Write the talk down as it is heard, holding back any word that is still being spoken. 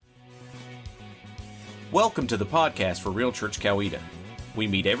Welcome to the podcast for Real Church Coweta. We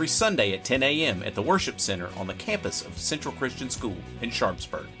meet every Sunday at 10 a.m. at the Worship Center on the campus of Central Christian School in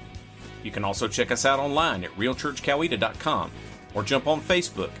Sharpsburg. You can also check us out online at realchurchcoweta.com or jump on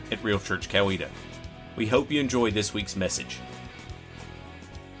Facebook at Real Church Coweta. We hope you enjoy this week's message.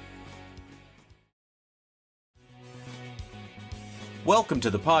 Welcome to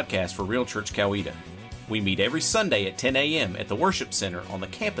the podcast for Real Church Coweta. We meet every Sunday at 10 a.m. at the Worship Center on the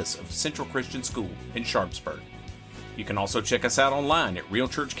campus of Central Christian School in Sharpsburg. You can also check us out online at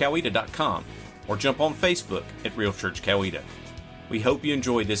realchurchcoweta.com or jump on Facebook at Real Church Coweta. We hope you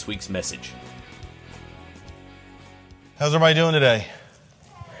enjoy this week's message. How's everybody doing today?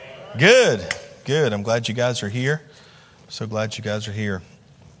 Good, good. I'm glad you guys are here. So glad you guys are here.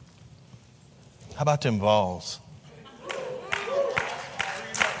 How about them Vols?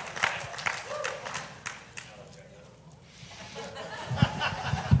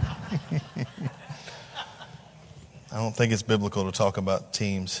 I don't think it's biblical to talk about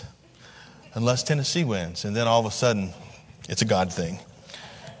teams unless Tennessee wins, and then all of a sudden it's a God thing.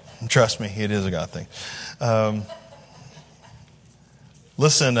 And trust me, it is a God thing.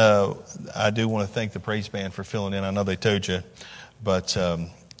 Listen, I do want to thank the praise band for filling in. I know they told you, but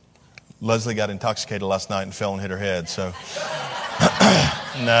Leslie got intoxicated last night and fell and hit her head. So,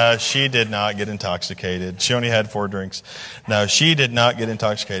 no, she did not get intoxicated. She only had 4 drinks. No, she did not get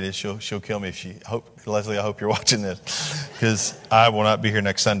intoxicated. She'll kill me if she. Leslie, I hope you're watching this, because I will not be here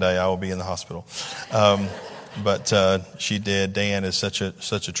next Sunday. I will be in the hospital. But she did. Dan is such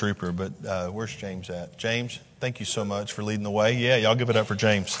a trooper. But where's James at? James, thank you so much for leading the way. Yeah, y'all give it up for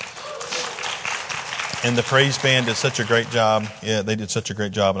James. And the praise band did such a great job. Yeah, they did such a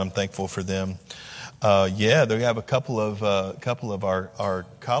great job, and I'm thankful for them. Yeah, they have a couple of our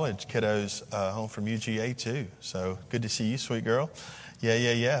college kiddos home from UGA too. So good to see you, sweet girl.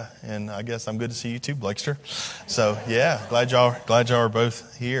 Yeah. And I guess I'm good to see you too, Blakester. So yeah, glad y'all are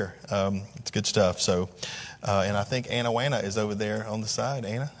both here. It's good stuff. So, and I think Anna Wana is over there on the side.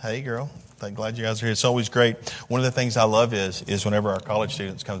 Anna, hey girl. Glad you guys are here. It's always great. One of the things I love is whenever our college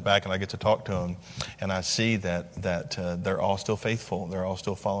students come back and I get to talk to them, and I see that they're all still faithful. They're all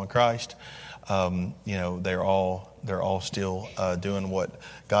still following Christ. They're all still doing what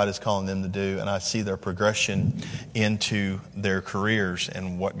God is calling them to do, and I see their progression into their careers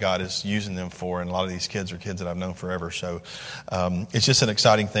and what God is using them for. And a lot of these kids are kids that I've known forever. So it's just an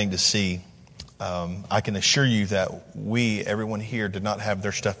exciting thing to see. I can assure you that everyone here did not have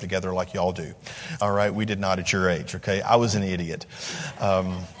their stuff together like y'all do. All right, we did not at your age. Okay, I was an idiot.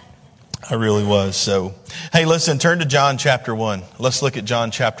 I really was. So, hey, listen, turn to John chapter 1. Let's look at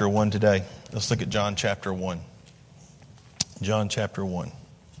John chapter 1 today. Let's look at John chapter 1. John chapter 1.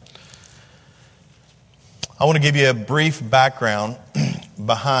 I want to give you a brief background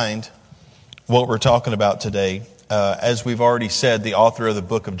behind what we're talking about today. As we've already said, the author of the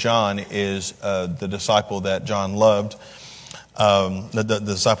book of John is the disciple that John loved, the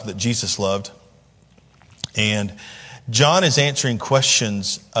disciple that Jesus loved. And John is answering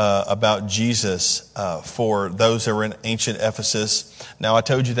questions about Jesus for those that were in ancient Ephesus. Now, I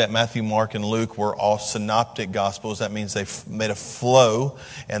told you that Matthew, Mark, and Luke were all synoptic gospels. That means they made a flow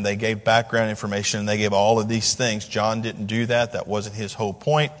and they gave background information and they gave all of these things. John didn't do that. That wasn't his whole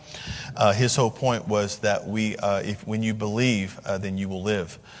point. His whole point was that when you believe, then you will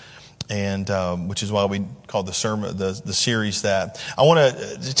live. And which is why we call the sermon, the series that. I want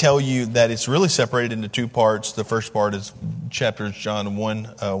to tell you that it's really separated into 2 parts. The first part is chapters John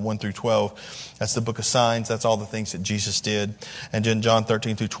 1 through 12. That's the book of signs. That's all the things that Jesus did. And then John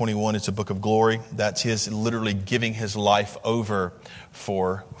 13 through 21, it's a book of glory. That's his literally giving his life over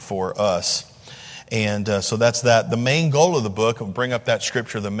for us. And so that's that. The main goal of the book, I'll bring up that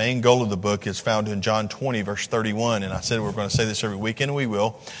scripture, the main goal of the book is found in John 20, verse 31. And I said we're going to say this every week, and we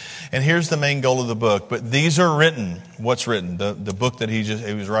will. And here's the main goal of the book. But these are written. What's written? The book that he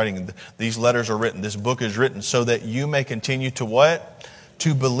was writing. These letters are written. This book is written so that you may continue to what?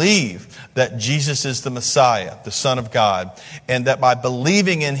 To believe that Jesus is the Messiah, the Son of God. And that by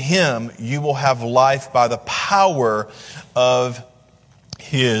believing in him, you will have life by the power of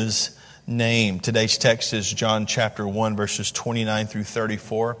his name. Today's text is John chapter 1, verses 29 through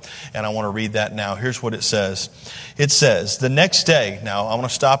 34. And I want to read that now. Here's what it says. It says, the next day, now I want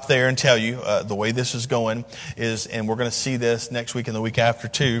to stop there and tell you the way this is going is, and we're going to see this next week and the week after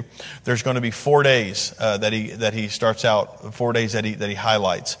too, there's going to be 4 days that he starts out, 4 days that he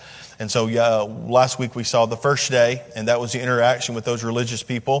highlights. And so last week we saw the first day, and that was the interaction with those religious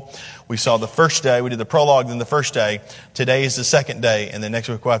people. We saw the first day, we did the prologue, then the first day. Today is the second day, and then next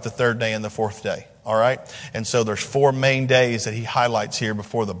week we'll have the third day and the fourth day. All right? And so there's 4 main days that he highlights here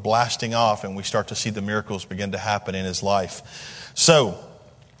before the blasting off, and we start to see the miracles begin to happen in his life. So,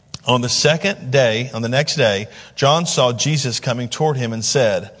 on the second day, on the next day, John saw Jesus coming toward him and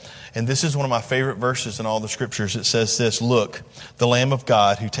said, and this is one of my favorite verses in all the scriptures. It says this, "Look, the Lamb of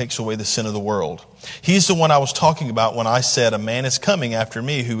God who takes away the sin of the world. He's the one I was talking about when I said, a man is coming after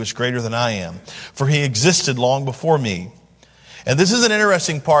me who is greater than I am, for he existed long before me." And this is an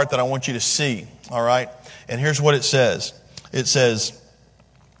interesting part that I want you to see, all right? And here's what it says. It says,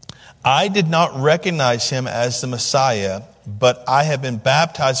 "I did not recognize him as the Messiah, but I have been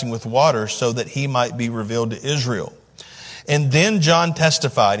baptizing with water so that he might be revealed to Israel." And then John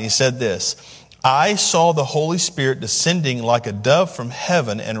testified, he said this, "I saw the Holy Spirit descending like a dove from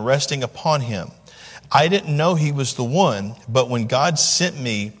heaven and resting upon him. I didn't know he was the one, but when God sent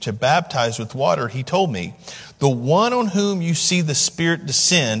me to baptize with water, he told me, 'The one on whom you see the Spirit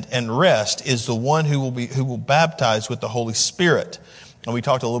descend and rest is the one who will baptize with the Holy Spirit.'" And we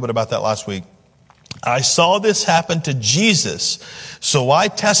talked a little bit about that last week. "I saw this happen to Jesus, so I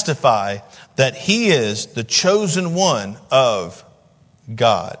testify that he is the chosen one of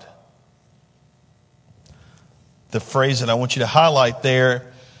God." The phrase that I want you to highlight there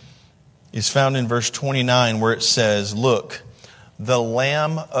is found in verse 29, where it says, "Look, the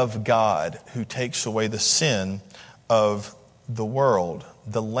Lamb of God who takes away the sin of the world."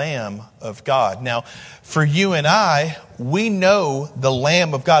 The Lamb of God. Now, for you and I, we know the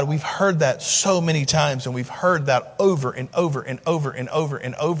Lamb of God. We've heard that so many times, and we've heard that over and over and over and over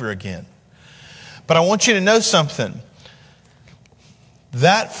and over again. But I want you to know something.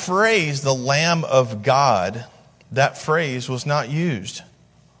 That phrase, the Lamb of God, that phrase was not used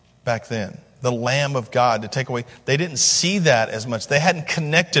back then. The Lamb of God to take away. They didn't see that as much. They hadn't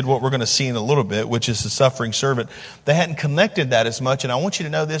connected what we're going to see in a little bit, which is the suffering servant. They hadn't connected that as much. And I want you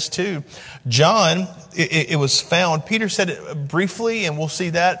to know this too. John, it was found, Peter said it briefly, and we'll see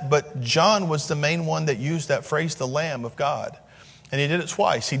that, but John was the main one that used that phrase, the Lamb of God. And he did it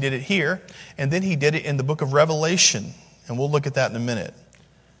twice. He did it here, and then he did it in the book of Revelation. And we'll look at that in a minute.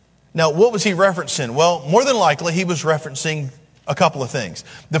 Now, what was he referencing? Well, more than likely, he was referencing a couple of things.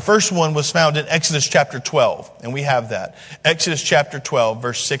 The first one was found in Exodus chapter 12, and we have that. Exodus chapter 12,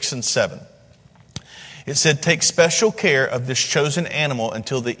 verse 6 and 7. It said, "Take special care of this chosen animal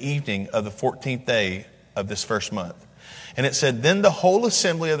until the evening of the 14th day of this first month." And it said, "Then the whole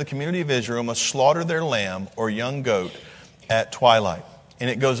assembly of the community of Israel must slaughter their lamb or young goat at twilight." And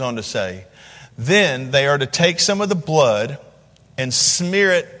it goes on to say, "Then they are to take some of the blood and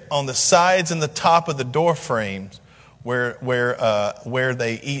smear it on the sides and the top of the door frames where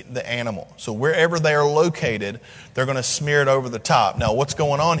they eat the animal." So wherever they are located, they're going to smear it over the top. Now, what's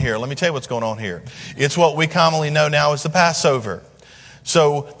going on here? Let me tell you what's going on here. It's what we commonly know now as the Passover.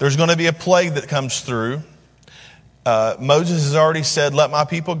 So there's going to be a plague that comes through. Moses has already said, "Let my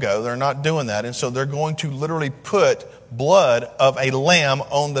people go." They're not doing that. And so they're going to literally put blood of a lamb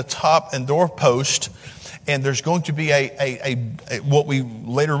on the top and doorpost. And there's going to be what we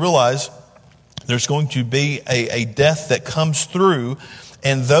later realize, there's going to be a death that comes through,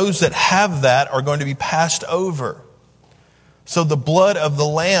 and those that have that are going to be passed over. So the blood of the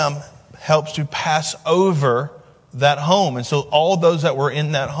lamb helps to pass over that home. And so all those that were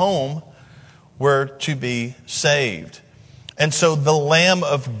in that home were to be saved. And so the Lamb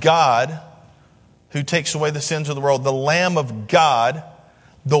of God who takes away the sins of the world, the Lamb of God,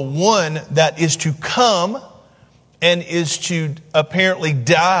 the one that is to come and is to apparently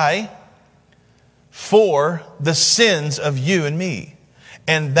die for the sins of you and me.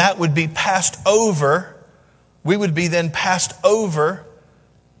 And that would be passed over. We would be then passed over,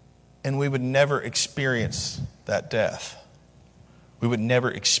 and we would never experience that death. We would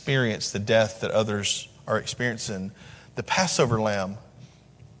never experience the death that others are experiencing. The Passover lamb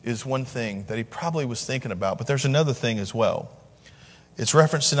is one thing that he probably was thinking about, but there's another thing as well. It's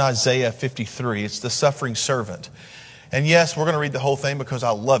referenced in Isaiah 53. It's the suffering servant. And yes, we're going to read the whole thing because I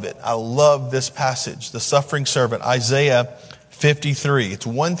love it. I love this passage, the suffering servant, Isaiah 53. It's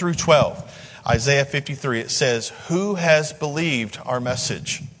 1 through 12. Isaiah 53, it says, "Who has believed our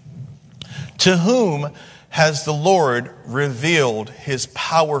message? To whom has the Lord revealed his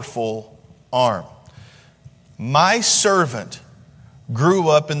powerful arm? My servant grew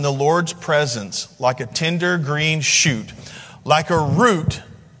up in the Lord's presence like a tender green shoot, like a root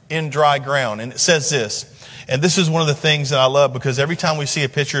in dry ground." And it says this, and this is one of the things that I love, because every time we see a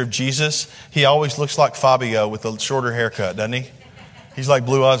picture of Jesus, he always looks like Fabio with a shorter haircut, doesn't he? He's like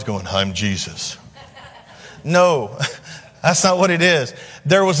Blue Eyes going, I'm Jesus. No, that's not what it is.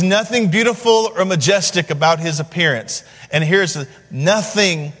 There was nothing beautiful or majestic about his appearance. And here's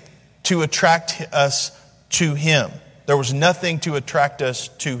nothing to attract us to him. There was nothing to attract us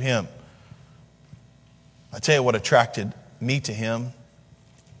to him. I tell you what attracted me to him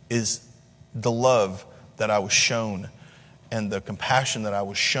is the love that I was shown and the compassion that I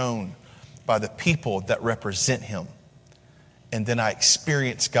was shown by the people that represent him. And then I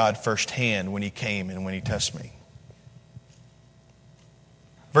experienced God firsthand when he came and when he touched me.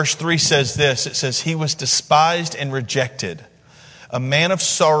 Verse 3 says this. It says, he was despised and rejected, a man of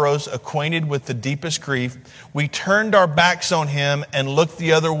sorrows, acquainted with the deepest grief. We turned our backs on him and looked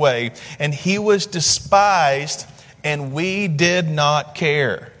the other way. And he was despised and we did not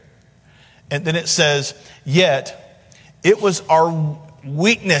care. And then it says, yet it was our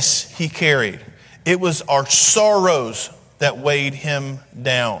weakness he carried. It was our sorrows that weighed him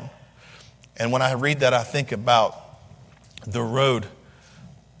down. And when I read that, I think about the road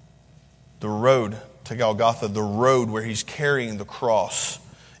to Golgotha, the road where he's carrying the cross.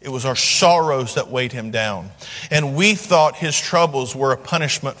 It was our sorrows that weighed him down. And we thought his troubles were a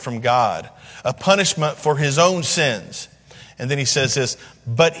punishment from God, a punishment for his own sins. And then he says this,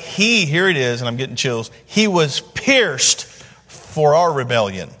 but he, here it is, and I'm getting chills, he was pierced for our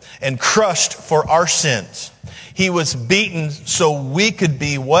rebellion and crushed for our sins. He was beaten so we could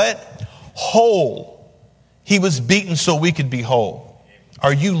be what? Whole. He was beaten so we could be whole.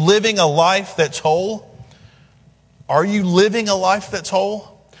 Are you living a life that's whole? Are you living a life that's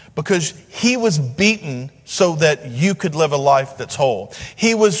whole? Because he was beaten so that you could live a life that's whole.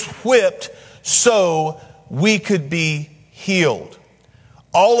 He was whipped so we could be healed.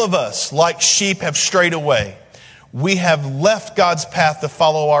 All of us, like sheep, have strayed away. We have left God's path to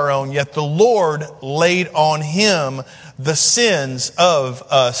follow our own, yet the Lord laid on him the sins of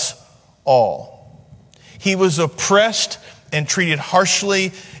us all. He was oppressed and treated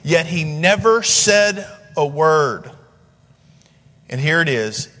harshly, yet he never said a word. And here it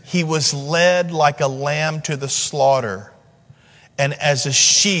is. He was led like a lamb to the slaughter. And as a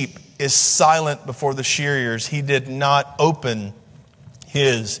sheep is silent before the shearers, he did not open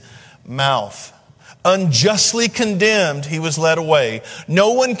his mouth. Unjustly condemned, he was led away.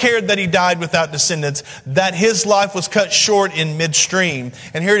 No one cared that he died without descendants, that his life was cut short in midstream.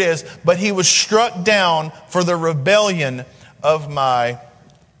 And here it is, but he was struck down for the rebellion of my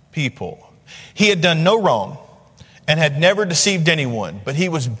people. He had done no wrong and had never deceived anyone, but he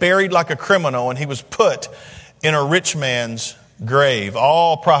was buried like a criminal and he was put in a rich man's grave.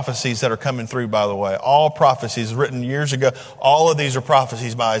 All prophecies that are coming through, by the way, all prophecies written years ago, all of these are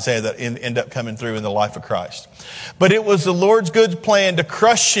prophecies by Isaiah that end up coming through in the life of Christ. But it was the Lord's good plan to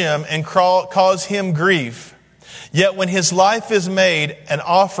crush him and cause him grief. Yet when his life is made an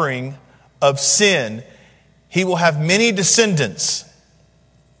offering of sin, he will have many descendants,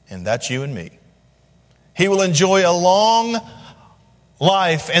 and that's you and me. He will enjoy a long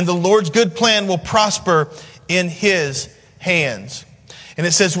life, and the Lord's good plan will prosper in his hands. And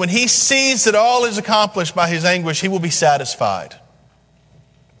it says, when he sees that all is accomplished by his anguish, he will be satisfied.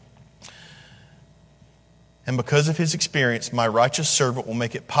 And because of his experience, my righteous servant will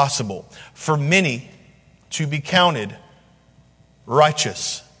make it possible for many to be counted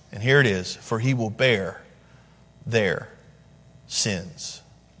righteous. And here it is, for he will bear their sins.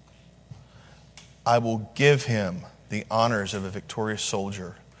 I will give him the honors of a victorious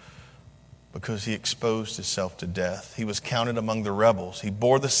soldier, because he exposed himself to death. He was counted among the rebels. He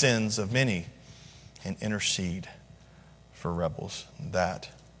bore the sins of many and intercede for rebels. And that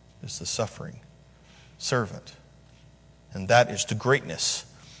is the suffering servant. And that is the greatness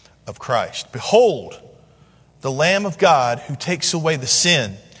of Christ. Behold, the Lamb of God who takes away the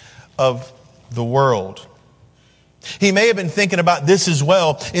sin of the world. He may have been thinking about this as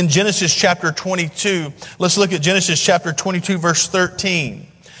well in Genesis chapter 22. Let's look at Genesis chapter 22, verse 13.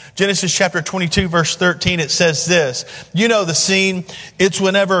 Genesis chapter 22, verse 13, it says this. You know the scene. It's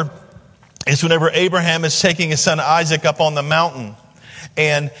whenever Abraham is taking his son Isaac up on the mountain.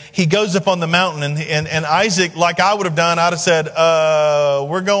 And he goes up on the mountain, and Isaac, like I would have done, I'd have said,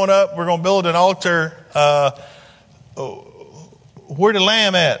 we're going up, we're going to build an altar. Where's the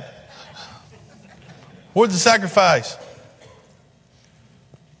lamb at? Where's the sacrifice?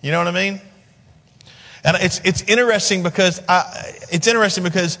 You know what I mean? And it's interesting because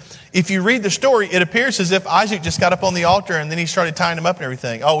if you read the story, it appears as if Isaac just got up on the altar and then he started tying him up and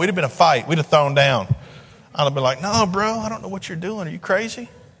everything. Oh, it'd have been a fight. We'd have thrown down. I'd have been like, no, bro, I don't know what you're doing. Are you crazy?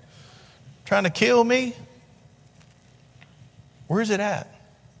 Trying to kill me? Where's it at?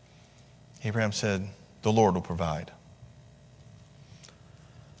 Abraham said, the Lord will provide.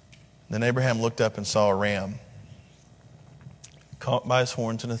 Then Abraham looked up and saw a ram caught by his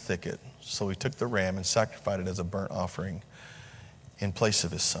horns in a thicket. So he took the ram and sacrificed it as a burnt offering in place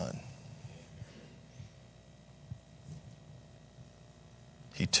of his son.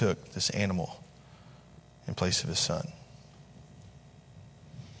 He took this animal in place of his son.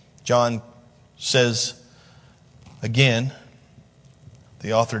 John says again,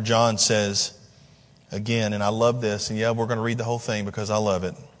 the author John says again, and I love this, and we're going to read the whole thing because I love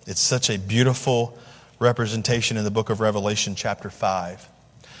it. It's such a beautiful representation in the book of Revelation chapter 5.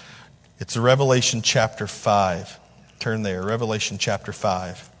 It's Revelation chapter 5. Turn there, Revelation chapter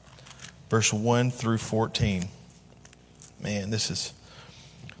 5, verse 1 through 14. Man, this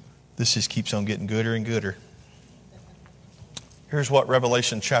just keeps on getting gooder and gooder. Here's what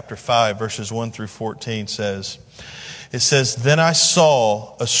Revelation chapter 5, verses 1 through 14 says. It says, "Then I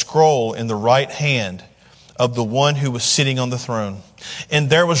saw a scroll in the right hand of the one who was sitting on the throne. And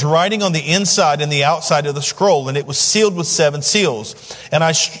there was writing on the inside and the outside of the scroll, and it was sealed with 7 seals. And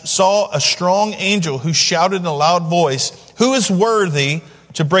I saw a strong angel who shouted in a loud voice, 'Who is worthy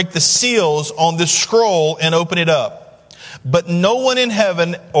to break the seals on this scroll and open it up?' But no one in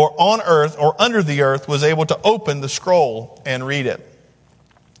heaven or on earth or under the earth was able to open the scroll and read it.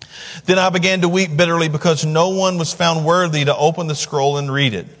 Then I began to weep bitterly because no one was found worthy to open the scroll and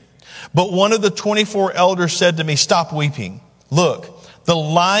read it. But one of the 24 elders said to me, 'Stop weeping. Look, the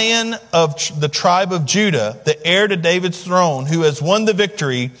Lion of the tribe of Judah, the heir to David's throne, who has won the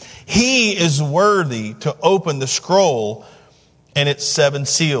victory, he is worthy to open the scroll and its 7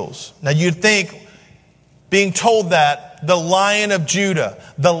 seals.'" Now you'd think, being told that, the Lion of Judah,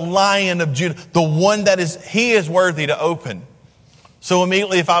 the one he is worthy to open. So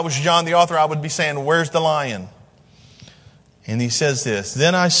immediately, if I was John the author, I would be saying, where's the lion? And he says this,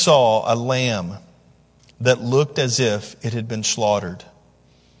 "Then I saw a lamb that looked as if it had been slaughtered.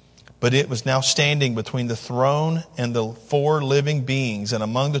 But it was now standing between the throne and the 4 living beings and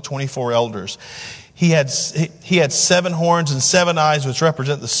among the 24 elders. He had 7 horns and 7 eyes, which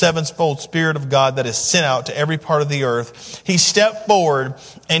represent the 7-fold Spirit of God that is sent out to every part of the earth. He stepped forward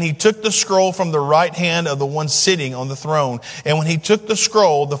and he took the scroll from the right hand of the one sitting on the throne. And when he took the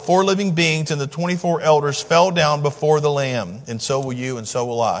scroll, the 4 living beings and the 24 elders fell down before the Lamb. And so will you, and so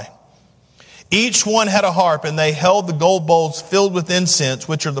will I. Each one had a harp, and they held the gold bowls filled with incense,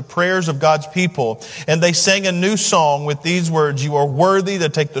 which are the prayers of God's people. And they sang a new song with these words, 'You are worthy to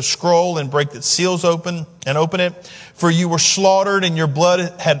take the scroll and break its seals open it. For you were slaughtered, and your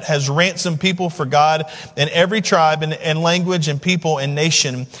blood has ransomed people for God in every tribe and language and people and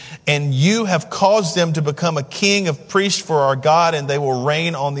nation. And you have caused them to become a king of priests for our God, and they will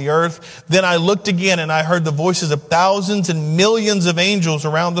reign on the earth.' Then I looked again, and I heard the voices of thousands and millions of angels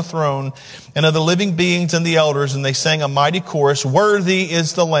around the throne and of the living beings and the elders, and they sang a mighty chorus, 'Worthy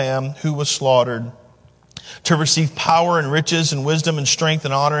is the Lamb who was slaughtered to receive power and riches and wisdom and strength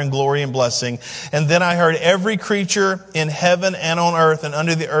and honor and glory and blessing.' And then I heard every creature in heaven and on earth and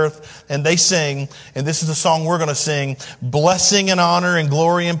under the earth, and they sing," and this is the song we're going to sing, "'Blessing and honor and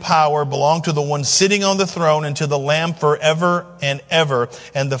glory and power belong to the one sitting on the throne and to the Lamb forever and ever.'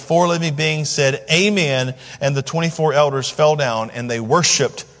 And the 4 living beings said, 'Amen.' And the 24 elders fell down and they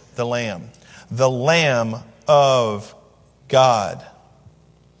worshiped the Lamb." The Lamb of God.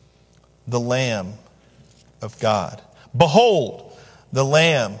 The Lamb of God. "Behold, the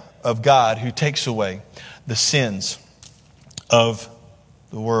Lamb of God who takes away the sins of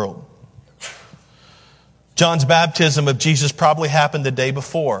the world." John's baptism of Jesus probably happened the day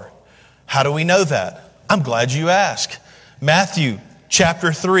before. How do we know that? I'm glad you asked. Matthew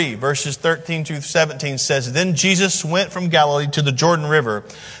chapter 3, verses 13 through 17 says, "Then Jesus went from Galilee to the Jordan River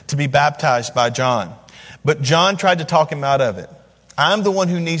to be baptized by John. But John tried to talk him out of it. 'I'm the one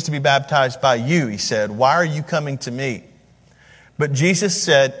who needs to be baptized by you,' he said. 'Why are you coming to me?' But Jesus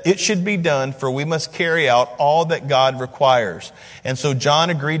said, 'It should be done, for we must carry out all that God requires.' And so John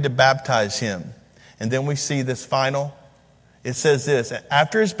agreed to baptize him." And then we see this final. It says this,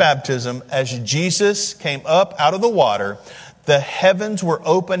 "After his baptism, as Jesus came up out of the water, the heavens were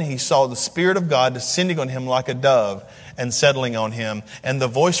open. He saw the Spirit of God descending on him like a dove and settling on him. And the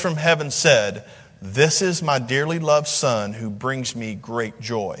voice from heaven said, 'This is my dearly loved Son who brings me great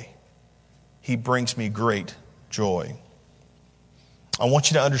joy.'" He brings me great joy. I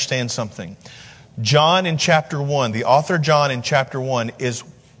want you to understand something. John in chapter 1, the author John in chapter 1 is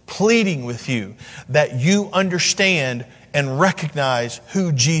pleading with you that you understand and recognize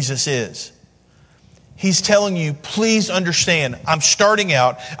who Jesus is. He's telling you, please understand, I'm starting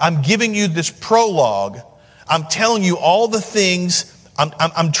out, I'm giving you this prologue. I'm telling you all the things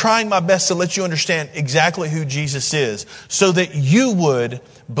I'm trying my best to let you understand exactly who Jesus is so that you would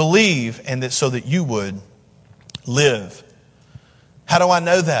believe and so that you would live. How do I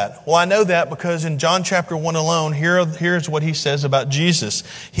know that? Well, I know that because in John chapter 1 alone, here's what he says about Jesus.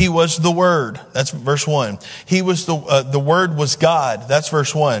 He was the Word. That's verse 1. He was the Word was God. That's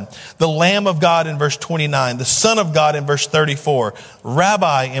verse 1. The Lamb of God in verse 29. The Son of God in verse 34.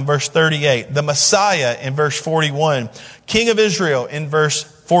 Rabbi in verse 38. The Messiah in verse 41. King of Israel in verse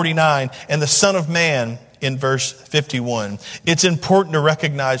 49. And the Son of Man in verse 51. It's important to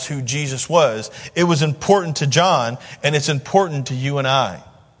recognize who Jesus was. It was important to John, and it's important to you and I.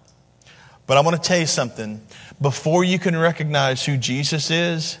 But I want to tell you something. Before you can recognize who Jesus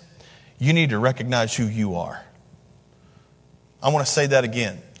is, you need to recognize who you are. I want to say that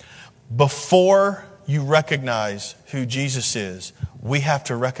again. Before you recognize who Jesus is, we have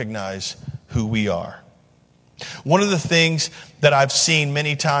to recognize who we are. One of the things that I've seen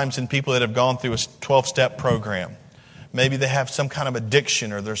many times in people that have gone through a 12-step program, maybe they have some kind of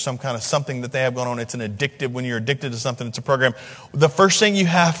addiction or there's some kind of something that they have going on. It's an addictive, when you're addicted to something, it's a program. The first thing you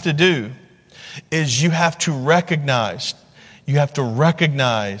have to do is you have to recognize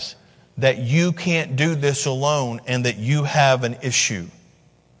that you can't do this alone and that you have an issue.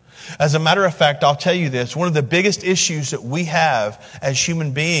 As a matter of fact, I'll tell you this, one of the biggest issues that we have as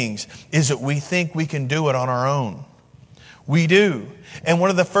human beings is that we think we can do it on our own. We do. And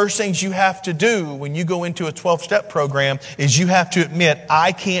one of the first things you have to do when you go into a 12-step program is you have to admit,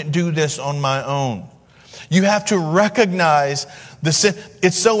 I can't do this on my own. You have to recognize the sin.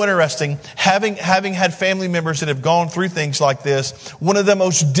 It's so interesting. Having had family members that have gone through things like this, one of the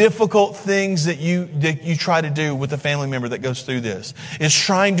most difficult things that you try to do with a family member that goes through this is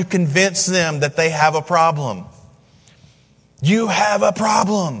trying to convince them that they have a problem. You have a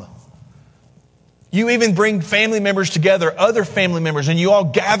problem. You even bring family members together, other family members, and you all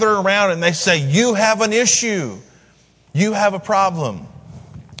gather around and they say, you have an issue. You have a problem.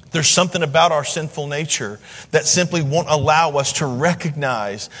 There's something about our sinful nature that simply won't allow us to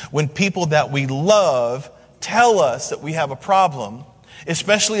recognize when people that we love tell us that we have a problem,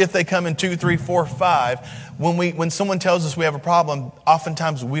 especially if they come in 2, 3, 4, 5. When someone tells us we have a problem,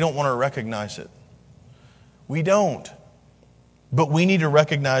 oftentimes we don't want to recognize it. We don't. But we need to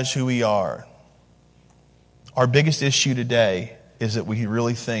recognize who we are. Our biggest issue today is that we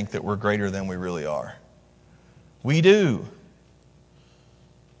really think that we're greater than we really are. We do.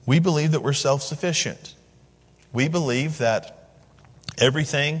 We believe that we're self-sufficient. We believe that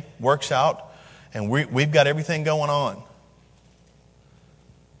everything works out and we've got everything going on.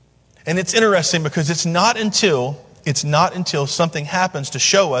 And it's interesting because it's not until something happens to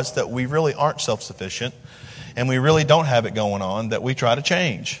show us that we really aren't self-sufficient and we really don't have it going on that we try to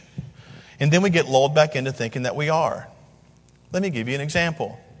change. And then we get lulled back into thinking that we are. Let me give you an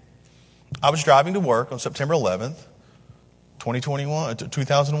example. I was driving to work on September 11th.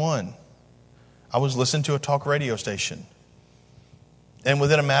 2001. I was listening to a talk radio station. And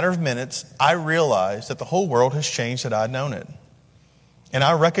within a matter of minutes, I realized that the whole world has changed that I'd known it. And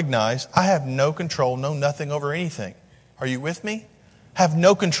I recognize I have no control, no nothing over anything. Are you with me? Have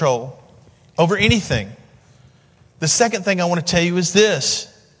no control over anything. The second thing I want to tell you is this.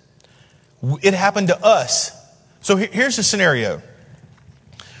 It happened to us. So here's the scenario.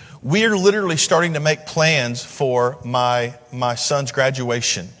 We are literally starting to make plans for my son's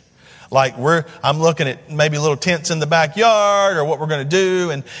graduation. Like I'm looking at maybe little tents in the backyard or what we're going to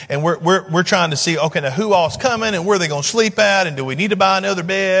do. And we're trying to see, okay, now who all's coming and where are they going to sleep at? And do we need to buy another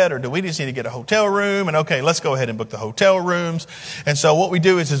bed or do we just need to get a hotel room? And okay, let's go ahead and book the hotel rooms. And so what we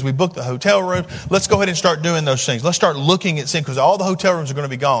do is we book the hotel room. Let's go ahead and start doing those things. Let's start looking at things because all the hotel rooms are going to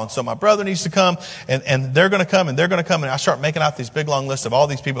be gone. So my brother needs to come and they're going to come and they're going to come. And I start making out these big long lists of all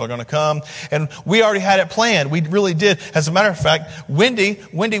these people are going to come. And we already had it planned. We really did. As a matter of fact, Wendy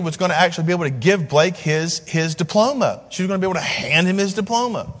was going to actually be able to give Blake his diploma. She was going to be able to hand him his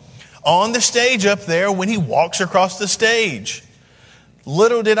diploma on the stage up there when he walks across the stage.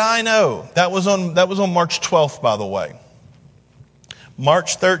 Little did I know that was on March 12th, by the way.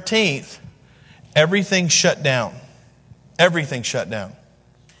 March 13th, everything shut down. Everything shut down.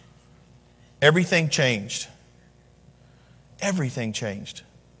 Everything changed. Everything changed.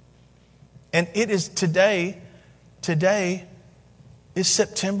 And it is today is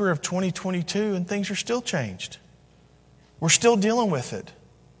September of 2022 and things are still changed. We're still dealing with it.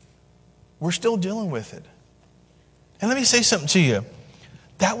 We're still dealing with it. And let me say something to you.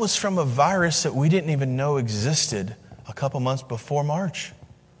 That was from a virus that we didn't even know existed a couple months before March.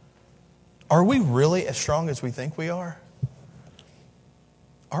 Are we really as strong as we think we are?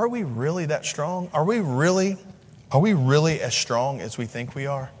 Are we really that strong? Are we really Are we really as strong as we think we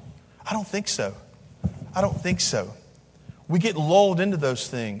are? I don't think so. I don't think so. We get lulled into those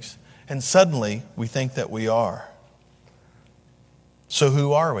things, and suddenly we think that we are. So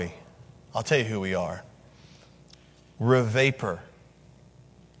who are we? I'll tell you who we are. We're a vapor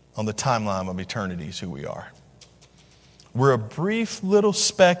on the timeline of eternity is who we are. We're a brief little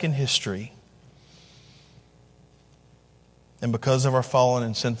speck in history. And because of our fallen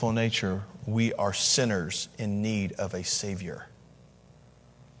and sinful nature, we are sinners in need of a Savior.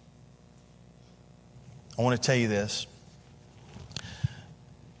 I want to tell you this.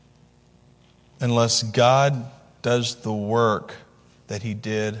 Unless God does the work that He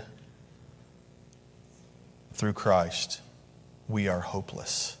did through Christ, we are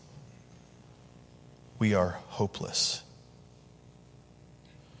hopeless. We are hopeless.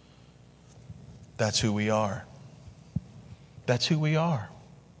 That's who we are. That's who we are.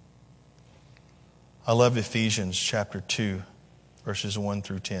 I love Ephesians chapter 2, verses 1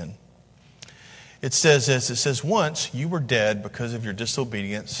 through 10. It says this, it says, once you were dead because of your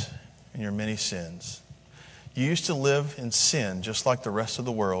disobedience and your many sins. You used to live in sin just like the rest of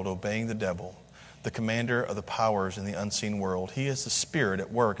the world, obeying the devil, the commander of the powers in the unseen world. He is the spirit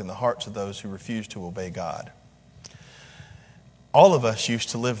at work in the hearts of those who refuse to obey God. All of us used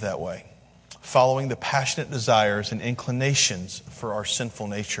to live that way, following the passionate desires and inclinations for our sinful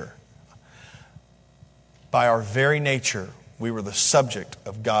nature. By our very nature, we were the subject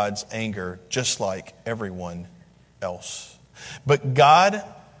of God's anger, just like everyone else. But God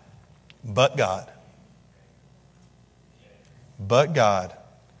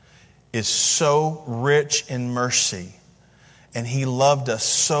is so rich in mercy, and He loved us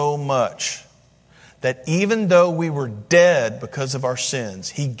so much that even though we were dead because of our sins,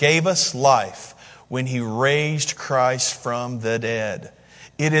 He gave us life when He raised Christ from the dead.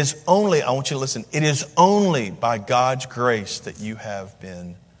 It is only, I want you to listen, it is only by God's grace that you have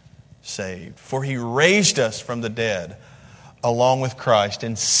been saved. For He raised us from the dead along with Christ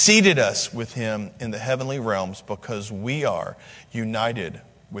and seated us with Him in the heavenly realms because we are united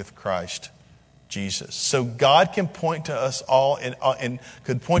with Christ Jesus. So God can point to us all and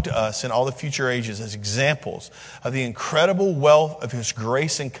could point to us in all the future ages as examples of the incredible wealth of His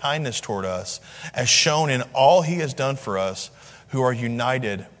grace and kindness toward us, as shown in all He has done for us who are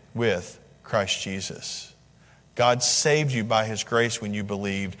united with Christ Jesus. God saved you by His grace when you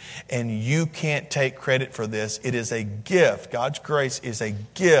believed, and you can't take credit for this. It is a gift. God's grace is a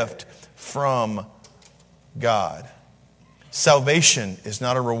gift from God. Salvation is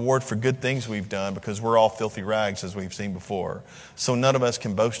not a reward for good things we've done, because we're all filthy rags, as we've seen before. So none of us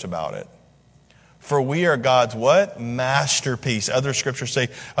can boast about it. For we are God's what? Masterpiece. Other scriptures say,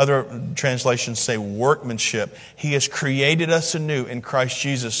 other translations say workmanship. He has created us anew in Christ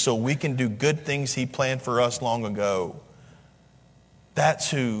Jesus so we can do good things He planned for us long ago. That's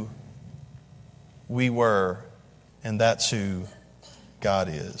who we were, and that's who God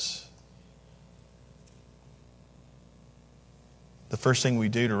is. The first thing we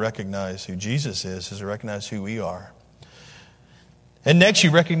do to recognize who Jesus is to recognize who we are. And next,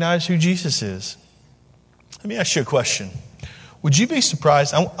 you recognize who Jesus is. Let me ask you a question. Would you be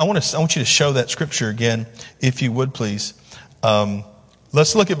surprised? I want you to show that scripture again, if you would, please.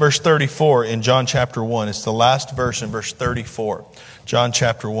 Let's look at verse 34 in John chapter 1. It's the last verse in verse 34. John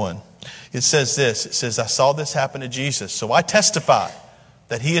chapter 1. It says this. It says, I saw this happen to Jesus, so I testify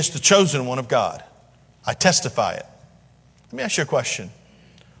that He is the chosen one of God. I testify it. Let me ask you a question.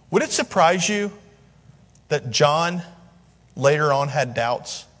 Would it surprise you that John later on had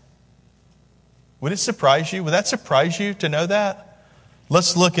doubts? Would it surprise you? Would that surprise you to know that?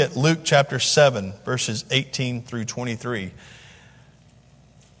 Let's look at Luke chapter 7, verses 18 through 23.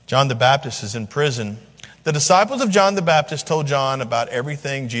 John the Baptist is in prison. The disciples of John the Baptist told John about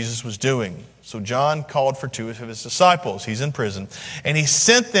everything Jesus was doing. So John called for two of his disciples. He's in prison. And he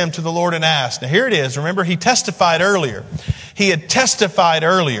sent them to the Lord and asked. Now here it is. Remember, he testified earlier. He had testified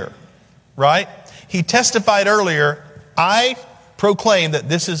earlier, right? He testified earlier, I proclaim that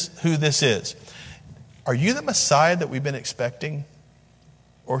this is who this is. Are you the Messiah that we've been expecting?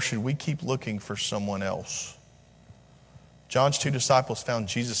 Or should we keep looking for someone else? John's two disciples found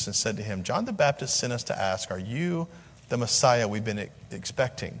Jesus and said to Him, John the Baptist sent us to ask, are you the Messiah we've been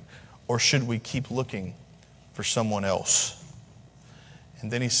expecting? Or should we keep looking for someone else?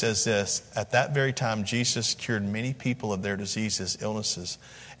 And then He says this, at that very time Jesus cured many people of their diseases, illnesses,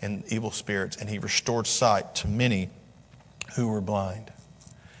 and evil spirits, and He restored sight to many who were blind.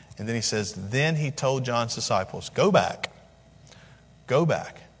 And then He says, then He told John's disciples, go back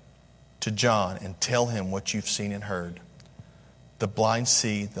to John and tell him what you've seen and heard. The blind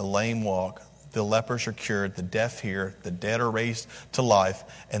see, the lame walk, The lepers are cured, the deaf hear, the dead are raised to life,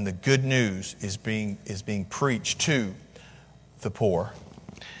 and the good news is being preached to the poor.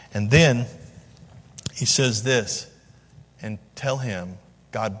 And then he says this, and tell him,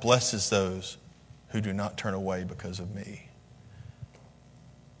 God blesses those who do not turn away because of me.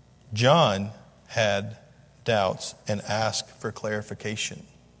 John had doubts and asked for clarification.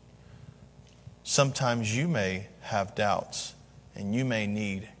 Sometimes you may have doubts and you may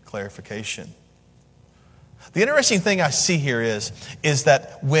need clarification. The interesting thing I see here is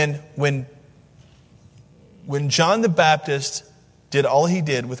that when John the Baptist did all he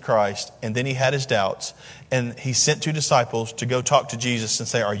did with Christ, and then he had his doubts, and he sent 2 disciples to go talk to Jesus and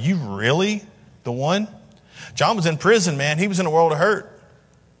say, are you really the one? John was in prison, man. He was in a world of hurt.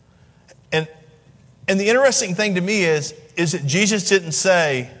 And the interesting thing to me is that Jesus didn't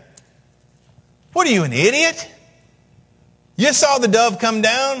say, what are you, an idiot? You saw the dove come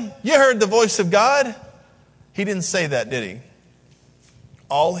down? You heard the voice of God? He didn't say that, did he?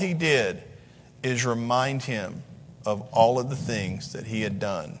 All he did is remind him of all of the things that he had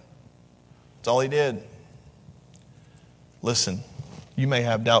done. That's all he did. Listen, you may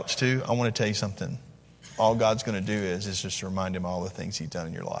have doubts too. I want to tell you something. All God's going to do is just remind him all the things he's done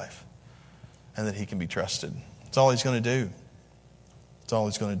in your life. And that he can be trusted. That's all he's going to do. That's all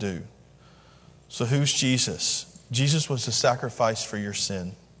he's going to do. So who's Jesus? Jesus was the sacrifice for your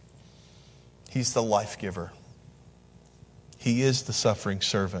sin. He's the life giver. He is the suffering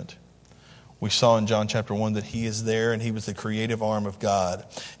servant. We saw in John chapter 1 that he is there and he was the creative arm of God.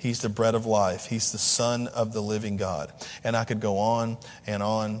 He's the bread of life. He's the Son of the living God. And I could go on and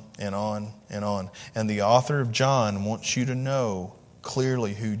on and on and on. And the author of John wants you to know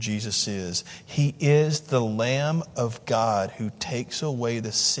clearly who Jesus is. He is the Lamb of God who takes away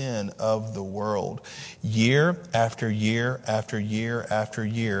the sin of the world. Year after year after year after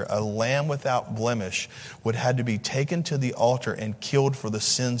year, a lamb without blemish would have to be taken to the altar and killed for the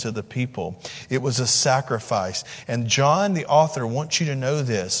sins of the people. It was a sacrifice. And John, the author, wants you to know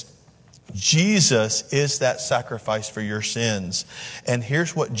this. Jesus is that sacrifice for your sins. And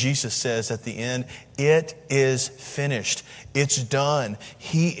here's what Jesus says at the end. It is finished. It's done.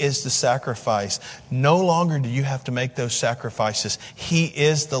 He is the sacrifice. No longer do you have to make those sacrifices. He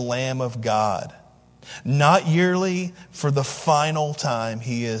is the Lamb of God. Not yearly, for the final time,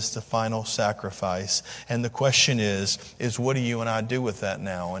 He is the final sacrifice. And the question is what do you and I do with that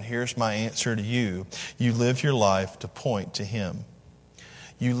now? And here's my answer to you. You live your life to point to Him.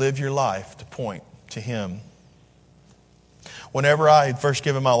 You live your life to point to Him. Whenever I had first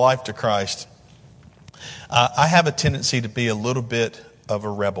given my life to Christ, I have a tendency to be a little bit of a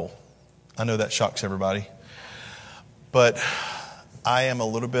rebel. I know that shocks everybody. But I am a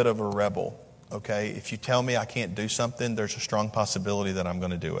little bit of a rebel. Okay? If you tell me I can't do something, there's a strong possibility that I'm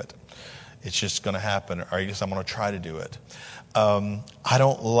going to do it. It's just going to happen, or I guess I'm going to try to do it. I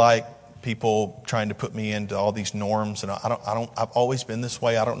don't like people trying to put me into all these norms, and I've always been this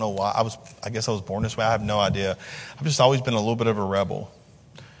way. I don't know why. I guess I was born this way. I have no idea. I've just always been a little bit of a rebel.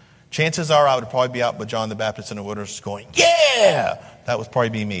 Chances are I would probably be out with John the Baptist in the wilderness going, yeah! That would probably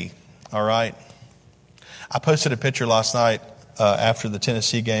be me. All right? I posted a picture last night after the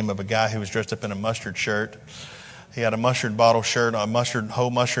Tennessee game of a guy who was dressed up in a mustard shirt. He had a mustard bottle shirt, a whole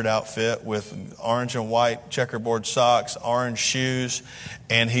mustard outfit with orange and white checkerboard socks, orange shoes,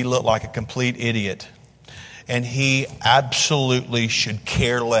 and he looked like a complete idiot. And he absolutely should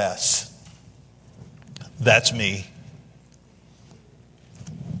care less. That's me.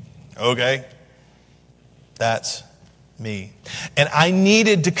 Okay? That's me. And I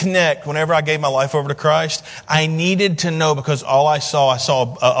needed to connect whenever I gave my life over to Christ. I needed to know, because all I saw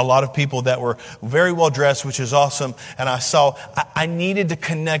a lot of people that were very well dressed, which is awesome. And I needed to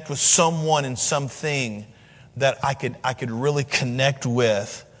connect with someone and something that I could really connect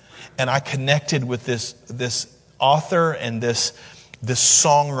with. And I connected with this author and this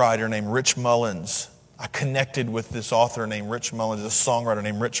songwriter named Rich Mullins. I connected with this author named Rich Mullins, this songwriter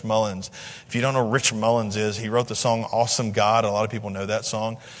named Rich Mullins. If you don't know who Rich Mullins is, he wrote the song Awesome God. A lot of people know that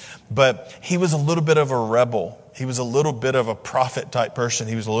song. But he was a little bit of a rebel. He was a little bit of a prophet type person.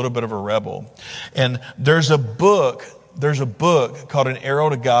 He was a little bit of a rebel. And there's a book called An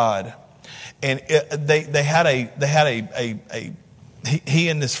Arrow to God. And he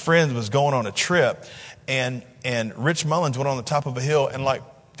and his friends was going on a trip. And Rich Mullins went on the top of a hill and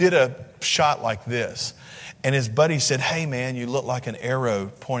did a shot like this. And his buddy said, hey man, you look like an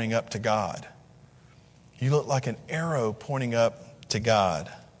arrow pointing up to God. You look like an arrow pointing up to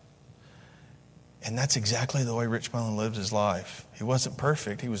God. And that's exactly the way Rich Mullins lived his life. He wasn't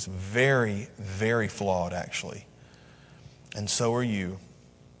perfect. He was very, very flawed, actually. And so are you.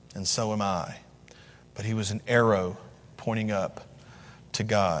 and so am I. But he was an arrow pointing up to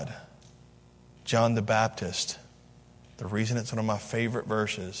God. John the Baptist, the reason it's one of my favorite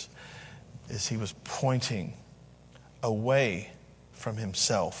verses is he was pointing away from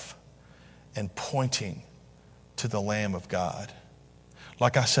himself and pointing to the Lamb of God.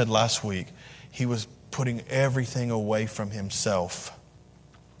 Like I said last week, he was putting everything away from himself.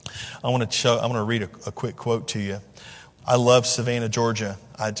 I want to read a quick quote to you. I love Savannah, Georgia.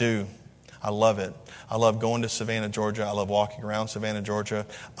 I do. I love it. I love going to Savannah, Georgia. I love walking around Savannah, Georgia.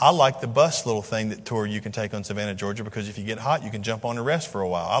 I like the bus little thing that tour you can take on Savannah, Georgia, because if you get hot, you can jump on and rest for a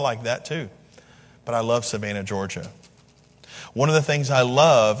while. I like that too. But I love Savannah, Georgia. One of the things I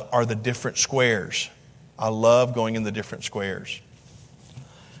love are the different squares. I love going in the different squares.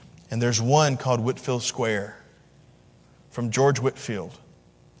 And there's one called Whitefield Square from George Whitefield.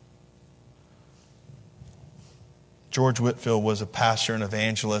 George Whitefield was a pastor and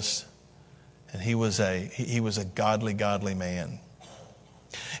evangelist, and he was a godly man.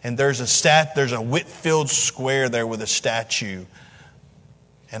 And there's a Whitefield Square there with a statue.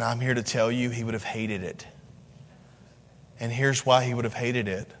 And I'm here to tell you, he would have hated it. And here's why he would have hated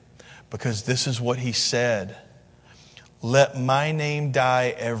it. Because this is what he said. Let my name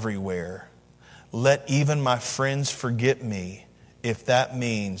die everywhere. Let even my friends forget me, if that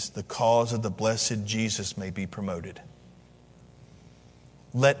means the cause of the blessed Jesus may be promoted.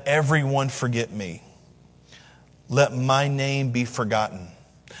 Let everyone forget me. Let my name be forgotten.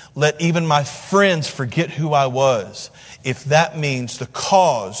 Let even my friends forget who I was, if that means the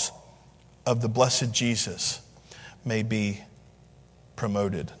cause of the blessed Jesus may be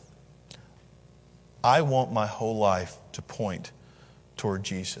promoted. I want my whole life to point toward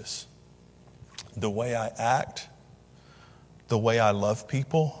Jesus. The way I act, the way I love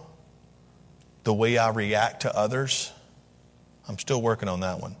people, the way I react to others. I'm still working on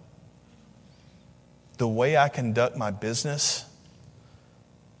that one. The way I conduct my business,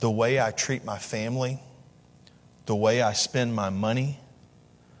 the way I treat my family, the way I spend my money,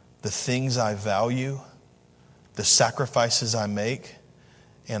 the things I value, the sacrifices I make,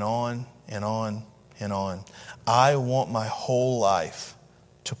 and on and on and on. I want my whole life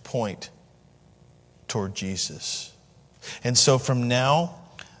to point toward Jesus. And so from now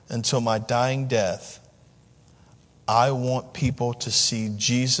until my dying death, I want people to see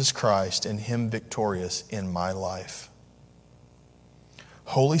Jesus Christ and Him victorious in my life.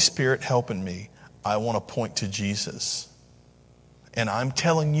 Holy Spirit helping me, I want to point to Jesus. And I'm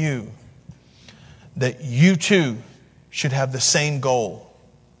telling you that you too should have the same goal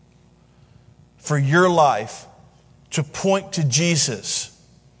for your life, to point to Jesus.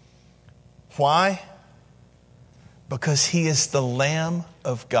 Why? Because He is the Lamb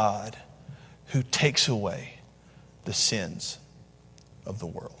of God who takes away the sins of the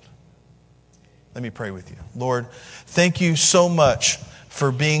world. Let me pray with you. Lord, thank you so much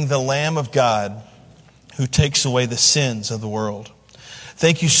for being the Lamb of God who takes away the sins of the world.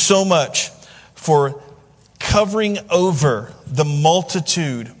 Thank you so much for covering over the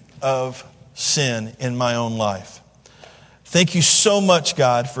multitude of sin in my own life. Thank you so much,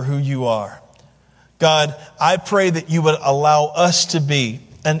 God, for who you are. God, I pray that you would allow us to be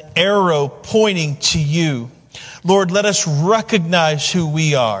an arrow pointing to you. Lord, let us recognize who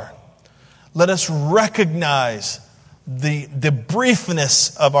we are. Let us recognize the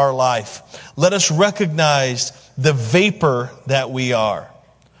briefness of our life. Let us recognize the vapor that we are.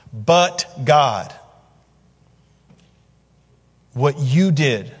 But God, what you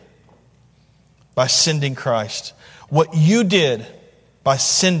did by sending Christ, what you did by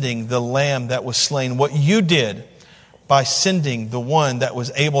sending the Lamb that was slain, what you did by sending the one that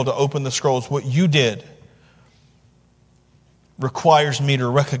was able to open the scrolls, what you did requires me to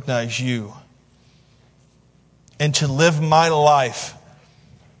recognize you and to live my life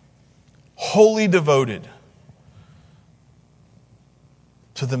wholly devoted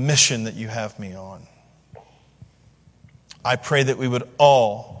to the mission that you have me on. I pray that we would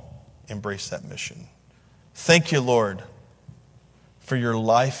all embrace that mission. Thank you, Lord, for your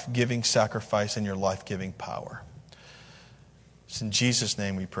life-giving sacrifice and your life-giving power. It's in Jesus'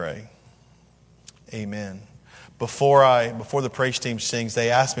 name we pray. Amen. Before the praise team sings,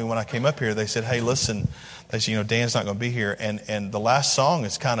 they asked me when I came up here, they said, hey, listen, they said, Dan's not going to be here. And the last song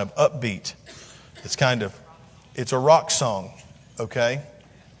is kind of upbeat. It's a rock song, okay?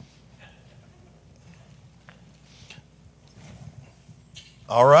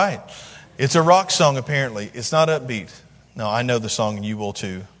 All right. It's a rock song, apparently. It's not upbeat. No, I know the song and you will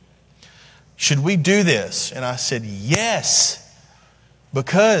too. Should we do this? And I said, yes,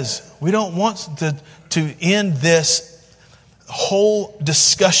 because we don't want to end this whole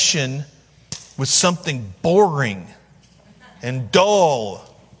discussion with something boring and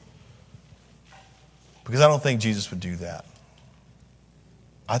dull. Because I don't think Jesus would do that.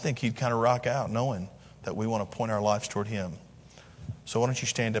 I think He'd kind of rock out knowing that we want to point our lives toward Him. So why don't you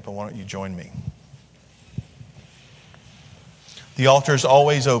stand up and why don't you join me? The altar is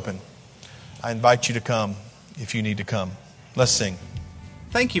always open. I invite you to come if you need to come. Let's sing.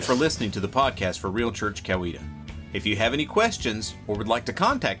 Thank you for listening to the podcast for Real Church Coweta. If you have any questions or would like to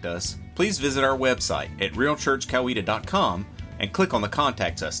contact us, please visit our website at realchurchcoweta.com and click on the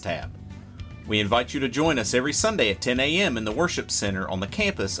Contact Us tab. We invite you to join us every Sunday at 10 a.m. in the Worship Center on the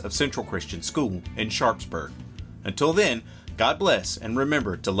campus of Central Christian School in Sharpsburg. Until then, God bless, and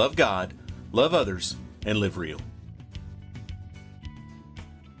remember to love God, love others, and live real.